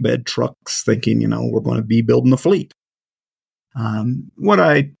stake bed trucks thinking, we're going to be building a fleet. I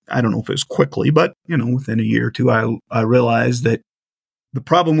don't know if it was quickly, but, within a year or two, I realized that the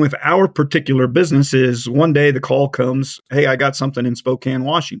problem with our particular business is one day the call comes, hey, I got something in Spokane,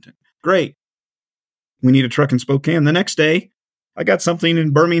 Washington. Great. We need a truck in Spokane. The next day, I got something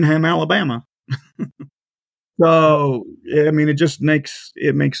in Birmingham, Alabama. So, it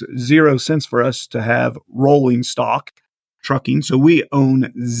makes zero sense for us to have rolling stock trucking. So we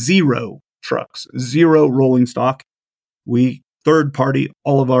own 0 trucks, 0 rolling stock. We third party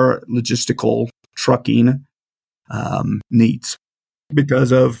all of our logistical trucking needs.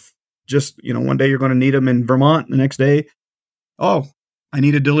 Because of just, one day you're going to need them in Vermont. The next day, oh, I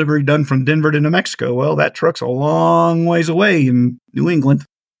need a delivery done from Denver to New Mexico. Well, that truck's a long ways away in New England.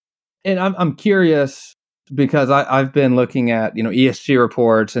 And I'm curious because I've been looking at, ESG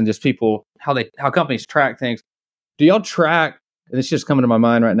reports and just how companies track things. Do y'all track, and it's just coming to my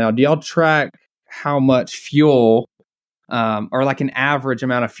mind right now, do y'all track how much fuel or like an average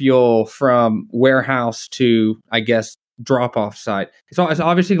amount of fuel from warehouse to, I guess, drop-off site? It's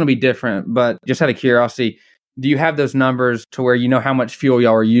obviously going to be different, but just out of curiosity, do you have those numbers to where you know how much fuel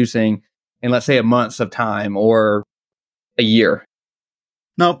y'all are using in, let's say, a month's of time or a year?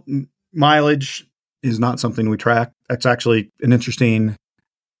 No, mileage is not something we track. That's actually an interesting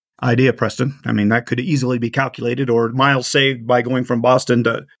idea, Preston. That could easily be calculated, or miles saved by going from Boston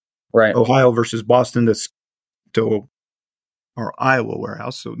to Ohio versus Boston to our Iowa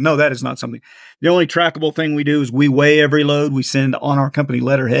warehouse. So no, that is not something. The only trackable thing we do is we weigh every load. We send on our company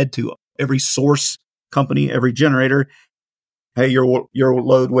letterhead to every source company, every generator. Hey, your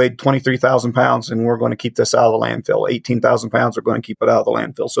load weighed 23,000 pounds and we're going to keep this out of the landfill. 18,000 pounds, we're going to keep it out of the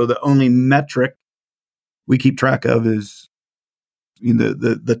landfill. So the only metric we keep track of is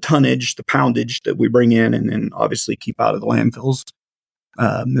the tonnage, the poundage that we bring in and then obviously keep out of the landfills.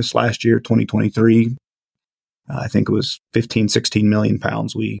 This last year, 2023, I think it was 16 million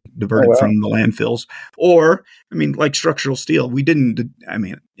pounds we diverted from the landfills. Or, like structural steel, in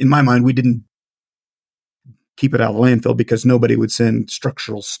my mind, we didn't keep it out of the landfill because nobody would send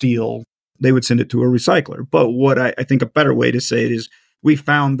structural steel. They would send it to a recycler. But what I think a better way to say it is we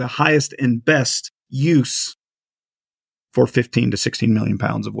found the highest and best use for 15 to 16 million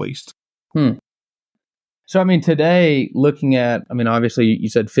pounds of waste. So, today, looking at, obviously you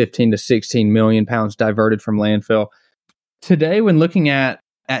said 15 to 16 million pounds diverted from landfill. Today, when looking at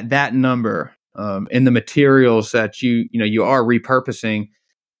that number and the materials that you are repurposing,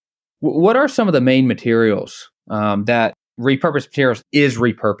 what are some of the main materials that repurposed materials is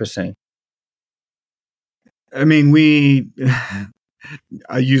repurposing? I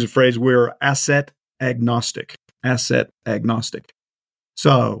use a phrase, we're asset agnostic.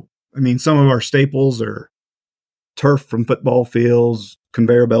 So, some of our staples are turf from football fields,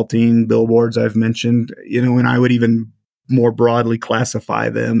 conveyor belting, billboards I've mentioned, and I would even more broadly classify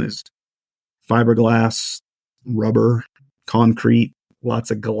them as fiberglass, rubber, concrete,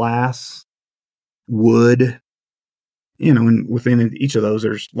 lots of glass, wood, and within each of those,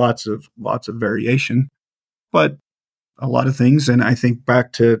 there's lots of variation, but a lot of things. And I think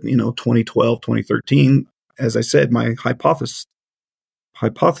back to, 2012, 2013, as I said, my hypothesis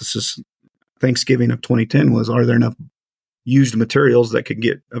Thanksgiving of 2010 was, are there enough used materials that could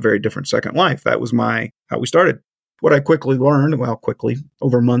get a very different second life? That was how we started. What I quickly learned,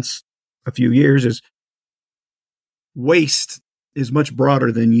 over months, a few years, is waste is much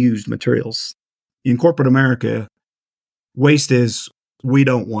broader than used materials. In corporate America, waste is, we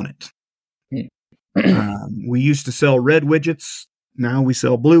don't want it. We used to sell red widgets. Now we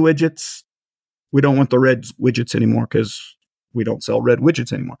sell blue widgets. We don't want the red widgets anymore because we don't sell red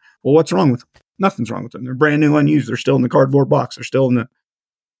widgets anymore. Well, what's wrong with them? Nothing's wrong with them. They're brand new, unused. They're still in the cardboard box. They're still in the.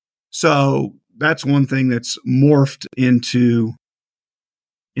 So that's one thing that's morphed into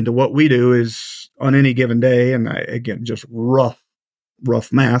what we do is on any given day. And again, just rough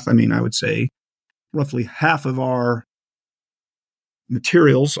math. I mean, I would say roughly half of our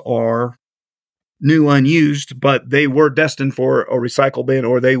materials are new, unused, but they were destined for a recycle bin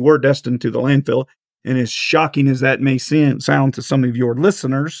or they were destined to the landfill. And as shocking as that may sound to some of your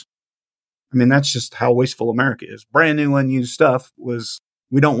listeners, I mean, that's just how wasteful America is. Brand new, unused stuff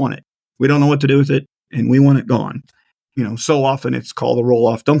we don't want it. We don't know what to do with it, and we want it gone. So often it's called a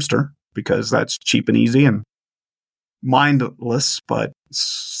roll-off dumpster because that's cheap and easy and mindless, but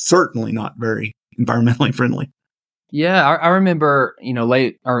certainly not very environmentally friendly. Yeah, I remember,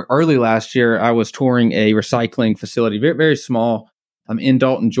 late or early last year, I was touring a recycling facility, very, very small, in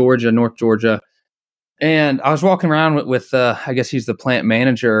Dalton, Georgia, North Georgia. And I was walking around with I guess he's the plant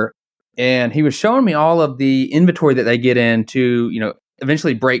manager, and he was showing me all of the inventory that they get in to,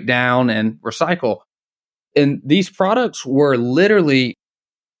 eventually break down and recycle. And these products were they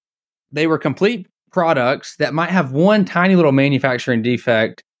were complete products that might have one tiny little manufacturing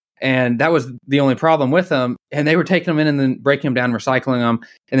defect. And that was the only problem with them. And they were taking them in and then breaking them down, recycling them,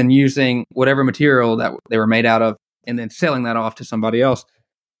 and then using whatever material that they were made out of and then selling that off to somebody else.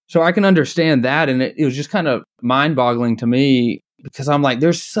 So I can understand that. And it was just kind of mind-boggling to me because I'm like,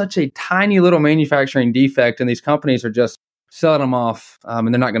 there's such a tiny little manufacturing defect and these companies are just selling them off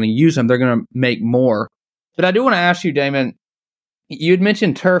and they're not going to use them. They're going to make more. But I do want to ask you, Damon, you had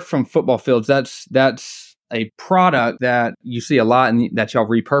mentioned turf from football fields. That's a product that you see a lot and that y'all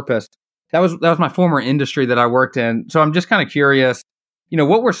repurposed. That was my former industry that I worked in. So I'm just kind of curious,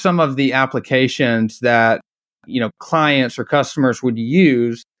 what were some of the applications that, clients or customers would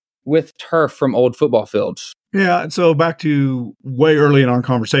use with turf from old football fields? Yeah. So back to way early in our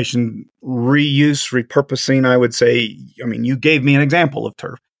conversation, reuse, repurposing, I would say, I mean, you gave me an example of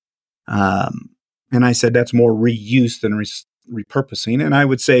turf. And I said that's more reuse than repurposing. And I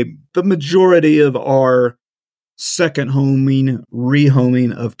would say the majority of our second homing,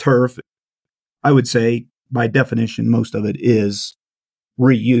 rehoming of turf, I would say by definition, most of it is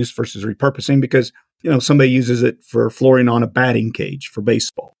reuse versus repurposing because, somebody uses it for flooring on a batting cage for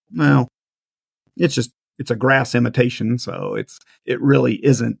baseball. Well, it's a grass imitation. So it really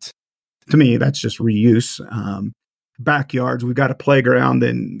isn't, to me, that's just reuse. Backyards, we've got a playground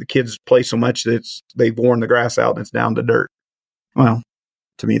and the kids play so much that they've worn the grass out and it's down to dirt. Well,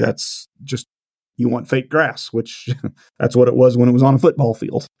 to me, that's just, you want fake grass, which that's what it was when it was on a football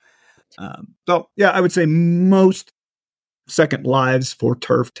field. So yeah, I would say most second lives for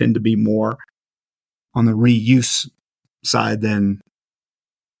turf tend to be more on the reuse side than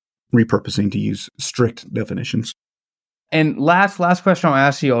repurposing, to use strict definitions. And last question I'll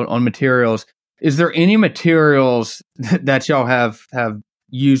ask you on materials. Is there any materials that y'all have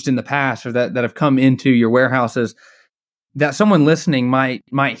used in the past or that have come into your warehouses that someone listening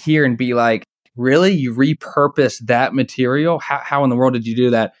might hear and be like, really? You repurposed that material? How in the world did you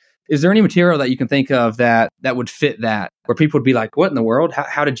do that? Is there any material that you can think of that would fit that, where people would be like, what in the world?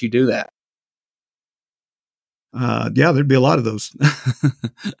 How did you do that? Yeah, there'd be a lot of those.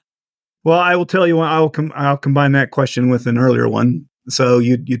 Well, I will tell you what, I'll combine that question with an earlier one. So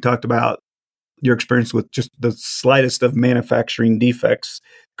you talked about your experience with just the slightest of manufacturing defects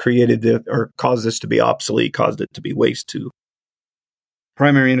created or caused this to be obsolete, caused it to be waste to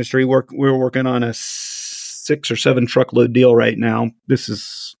primary industry. We're working on a 6 or 7 truckload deal right now. This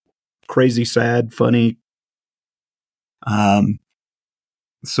is crazy, sad, funny.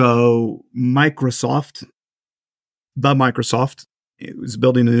 So Microsoft, it was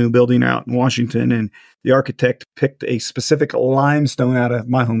building a new building out in Washington, and the architect picked a specific limestone out of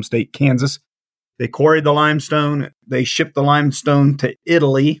my home state, Kansas. They quarried the limestone. They shipped the limestone to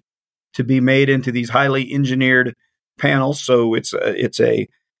Italy to be made into these highly engineered panels. So it's a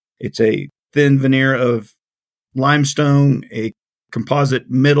thin veneer of limestone, a composite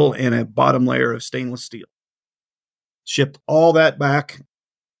middle, and a bottom layer of stainless steel. Shipped all that back,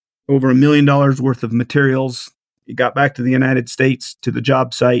 over $1 million worth of materials. It got back to the United States, to the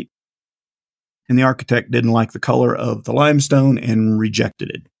job site, and the architect didn't like the color of the limestone and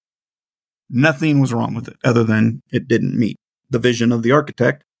rejected it. Nothing was wrong with it other than it didn't meet the vision of the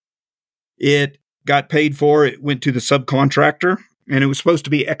architect. It got paid for. It went to the subcontractor, and it was supposed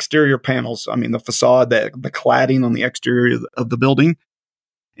to be exterior panels. I mean, the facade, the cladding on the exterior of the building.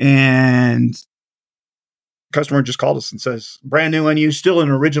 And the customer just called us and says, brand new, unused, still in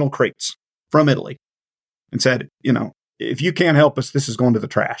original crates from Italy. And said, if you can't help us, this is going to the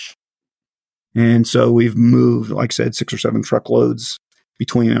trash. And so we've moved, like I said, 6 or 7 truckloads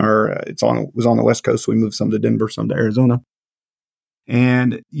between it was on the West Coast. So we moved some to Denver, some to Arizona.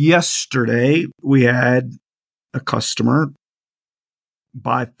 And yesterday we had a customer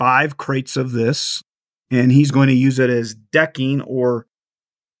buy 5 crates of this, and he's going to use it as decking or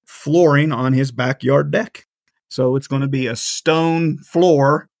flooring on his backyard deck. So it's going to be a stone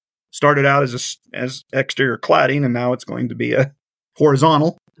floor. Started out as exterior cladding, and now it's going to be a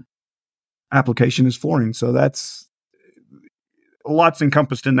horizontal application as flooring. So that's lots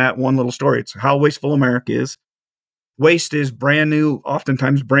encompassed in that one little story. It's how wasteful America is. Waste is brand new,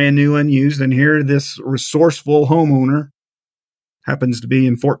 oftentimes brand new, unused. And here, this resourceful homeowner happens to be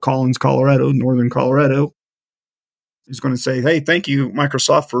in Fort Collins, Colorado, northern Colorado, is going to say, hey, thank you,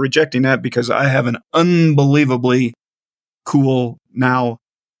 Microsoft, for rejecting that, because I have an unbelievably cool now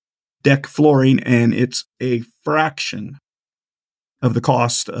deck flooring, and it's a fraction of the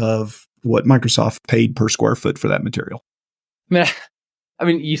cost of what Microsoft paid per square foot for that material. I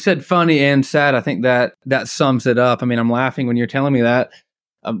mean, you said funny and sad. I think that sums it up. I mean, I'm laughing when you're telling me that.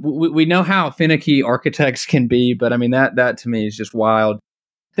 We know how finicky architects can be, but I mean, that to me is just wild.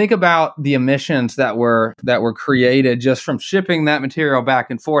 Think about the emissions that were created just from shipping that material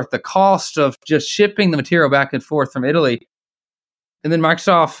back and forth, the cost of just shipping the material back and forth from Italy. And then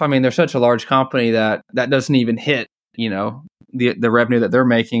Microsoft, I mean, they're such a large company that doesn't even hit, the revenue that they're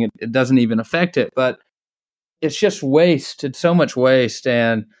making. It doesn't even affect it, but it's just waste. It's so much waste.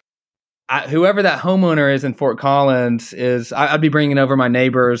 And whoever that homeowner is in Fort Collins I'd be bringing over my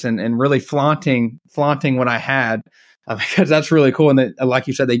neighbors and really flaunting what I had, because that's really cool. And like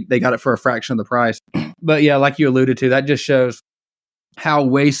you said, they got it for a fraction of the price. But yeah, like you alluded to, that just shows how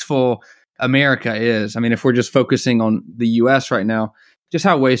wasteful America is. I mean, if we're just focusing on the US right now, just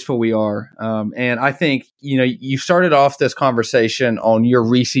how wasteful we are. And I think, you started off this conversation on your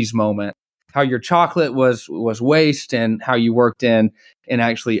Reese's moment, how your chocolate was waste, and how you worked in and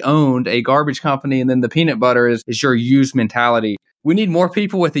actually owned a garbage company. And then the peanut butter is your used mentality. We need more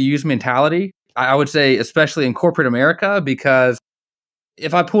people with a used mentality, I would say, especially in corporate America, because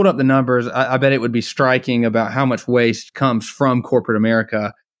if I pulled up the numbers, I bet it would be striking about how much waste comes from corporate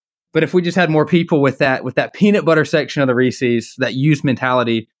America. But if we just had more people with that peanut butter section of the Reese's, that used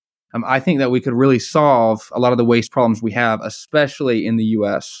mentality, I think that we could really solve a lot of the waste problems we have, especially in the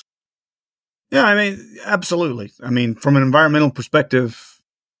US. Yeah, I mean, absolutely. I mean, from an environmental perspective,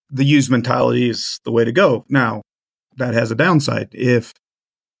 the used mentality is the way to go. Now, that has a downside. If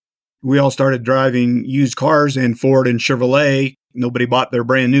we all started driving used cars in Ford and Chevrolet, nobody bought their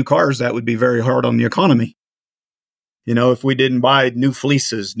brand new cars, that would be very hard on the economy. If we didn't buy new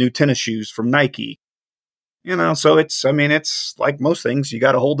fleeces, new tennis shoes from Nike, so it's like most things, you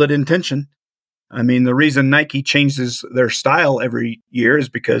got to hold it in tension. I mean, the reason Nike changes their style every year is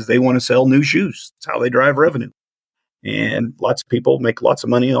because they want to sell new shoes. It's how they drive revenue. And lots of people make lots of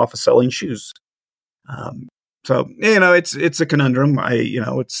money off of selling shoes. So, it's a conundrum.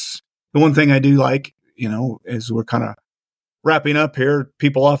 It's the one thing I do like, as we're kind of wrapping up here,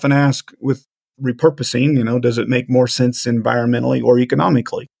 people often ask with repurposing, does it make more sense environmentally or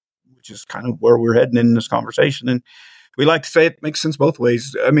economically? Which is kind of where we're heading in this conversation. And we like to say it makes sense both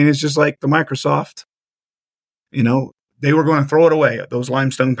ways. I mean, it's just like the Microsoft, they were going to throw it away, those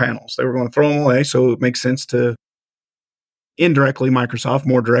limestone panels. They were going to throw them away. So it makes sense to indirectly Microsoft,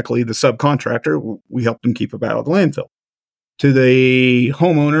 more directly the subcontractor. We helped them keep it out of the landfill. To the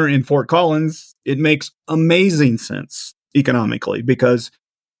homeowner in Fort Collins, it makes amazing sense economically, because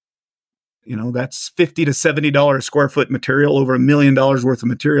that's $50 to $70 a square foot material, over $1 million worth of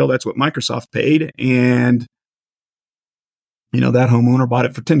material. That's what Microsoft paid. And, that homeowner bought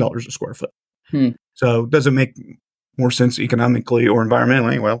it for $10 a square foot. So does it make more sense economically or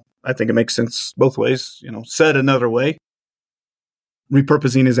environmentally? Well, I think it makes sense both ways. Said another way,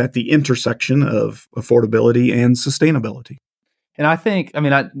 repurposing is at the intersection of affordability and sustainability. And I think,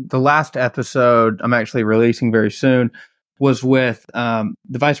 the last episode I'm actually releasing very soon was with the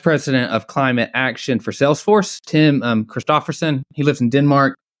Vice President of Climate Action for Salesforce, Tim Christofferson. He lives in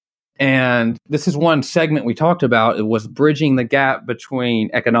Denmark. And this is one segment we talked about. It was bridging the gap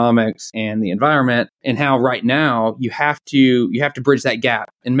between economics and the environment, and how right now you have to bridge that gap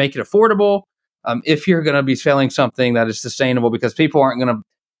and make it affordable if you're going to be selling something that is sustainable, because people aren't going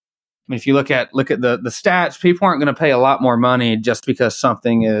to, if you look at the stats, people aren't going to pay a lot more money just because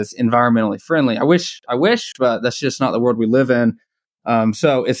something is environmentally friendly. I wish, but that's just not the world we live in.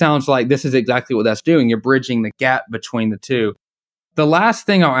 So it sounds like this is exactly what that's doing. You're bridging the gap between the two. The last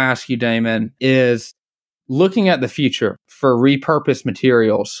thing I'll ask you, Damon, is looking at the future for repurposed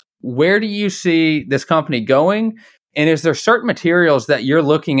materials. Where do you see this company going? And is there certain materials that you're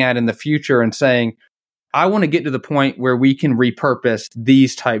looking at in the future and saying, I want to get to the point where we can repurpose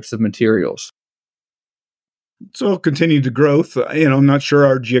these types of materials? So continued growth. I'm not sure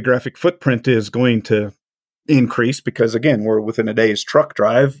our geographic footprint is going to increase because, again, we're within a day's truck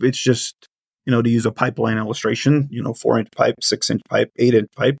drive. It's just, to use a pipeline illustration, 4-inch pipe, 6-inch pipe, 8-inch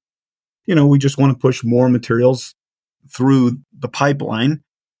pipe. We just want to push more materials through the pipeline,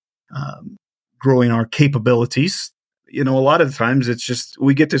 growing our capabilities. A lot of the times it's just,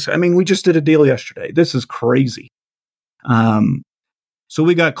 we get this. I mean, we just did a deal yesterday. This is crazy. So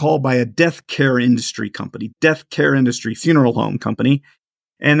we got called by a death care industry funeral home company,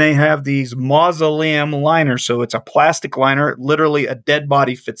 and they have these mausoleum liners. So it's a plastic liner, literally a dead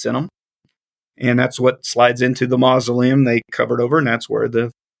body fits in them. And that's what slides into the mausoleum. They covered over, and that's where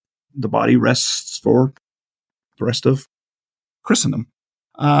the body rests for the rest of Christendom.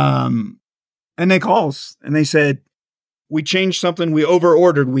 And they called us and they said, we changed something. We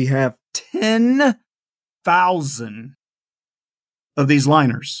over-ordered. We have 10,000 of these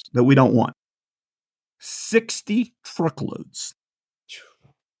liners that we don't want. 60 truckloads.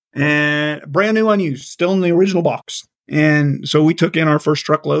 And brand new, unused, still in the original box. And so we took in our first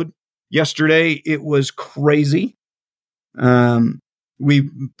truckload yesterday. It was crazy. We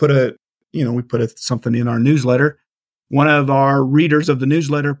put something in our newsletter. One of our readers of the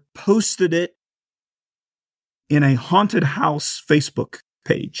newsletter posted it in a haunted house Facebook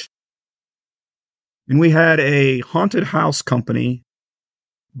page. And we had a haunted house company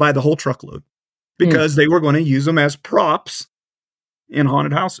buy the whole truckload because they were going to use them as props in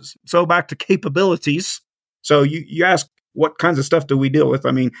haunted houses. So back to capabilities. So you ask, what kinds of stuff do we deal with?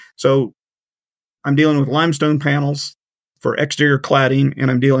 I mean, so I'm dealing with limestone panels for exterior cladding, and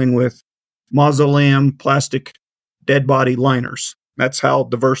I'm dealing with mausoleum plastic dead body liners. That's how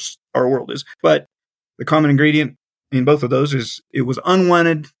diverse our world is. But the common ingredient in both of those is it was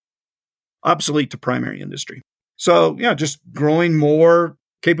unwanted, obsolete to primary industry. So yeah, just growing more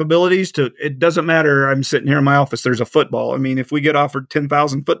capabilities to, it doesn't matter. I'm sitting here in my office. There's a football. I mean, if we get offered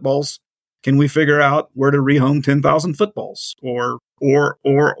 10,000 footballs, can we figure out where to rehome 10,000 footballs or?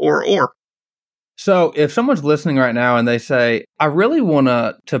 So if someone's listening right now and they say, I really want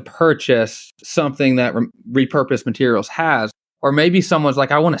to purchase something that repurposed materials has, or maybe someone's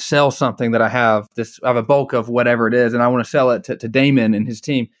like, I want to sell something that I have a bulk of whatever it is, and I want to sell it to Damon and his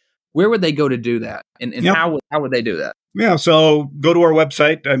team, where would they go to do that? And how would they do that? Yeah, so go to our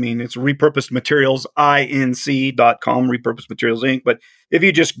website. I mean, it's repurposedmaterialsinc.com, Repurposed Materials Inc. But if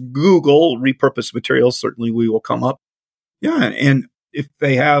you just Google repurposed materials, certainly we will come up. Yeah, and if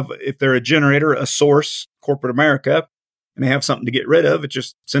they're a generator, a source, corporate America, and they have something to get rid of,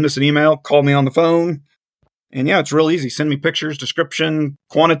 just send us an email, call me on the phone. And yeah, it's real easy. Send me pictures, description,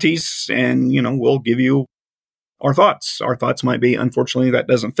 quantities, and, we'll give you our thoughts. Our thoughts might be, unfortunately, that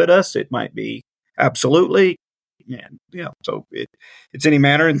doesn't fit us. It might be absolutely. And so it's any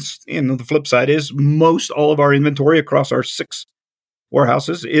matter. And the flip side is most all of our inventory across our 6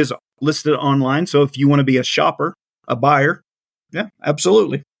 warehouses is listed online. So if you want to be a shopper, a buyer, yeah,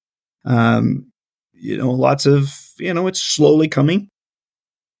 absolutely. Lots of, it's slowly coming.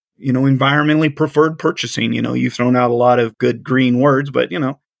 Environmentally preferred purchasing. You've thrown out a lot of good green words, but,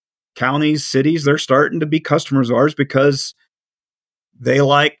 counties, cities, they're starting to be customers of ours because they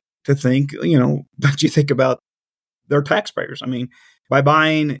like to think, that you think about their taxpayers. I mean, by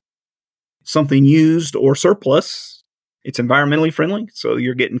buying something used or surplus, it's environmentally friendly. So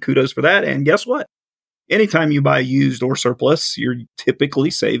you're getting kudos for that. And guess what? Anytime you buy used or surplus, you're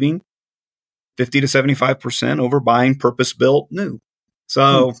typically saving 50 to 75% over buying purpose-built new.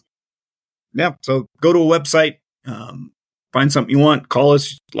 So, yeah, so go to a website, find something you want, call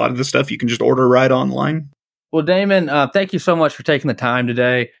us. A lot of the stuff you can just order right online. Well, Damon, thank you so much for taking the time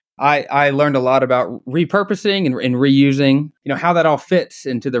today. I learned a lot about repurposing and reusing, how that all fits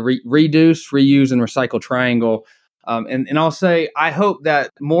into the reduce, reuse, and recycle triangle. And I'll say, I hope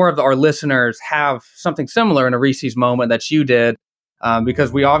that more of our listeners have something similar in a Reese's moment that you did,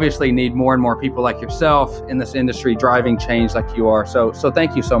 because we obviously need more and more people like yourself in this industry driving change like you are. So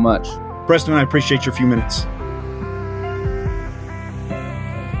thank you so much. Preston, I appreciate your few minutes.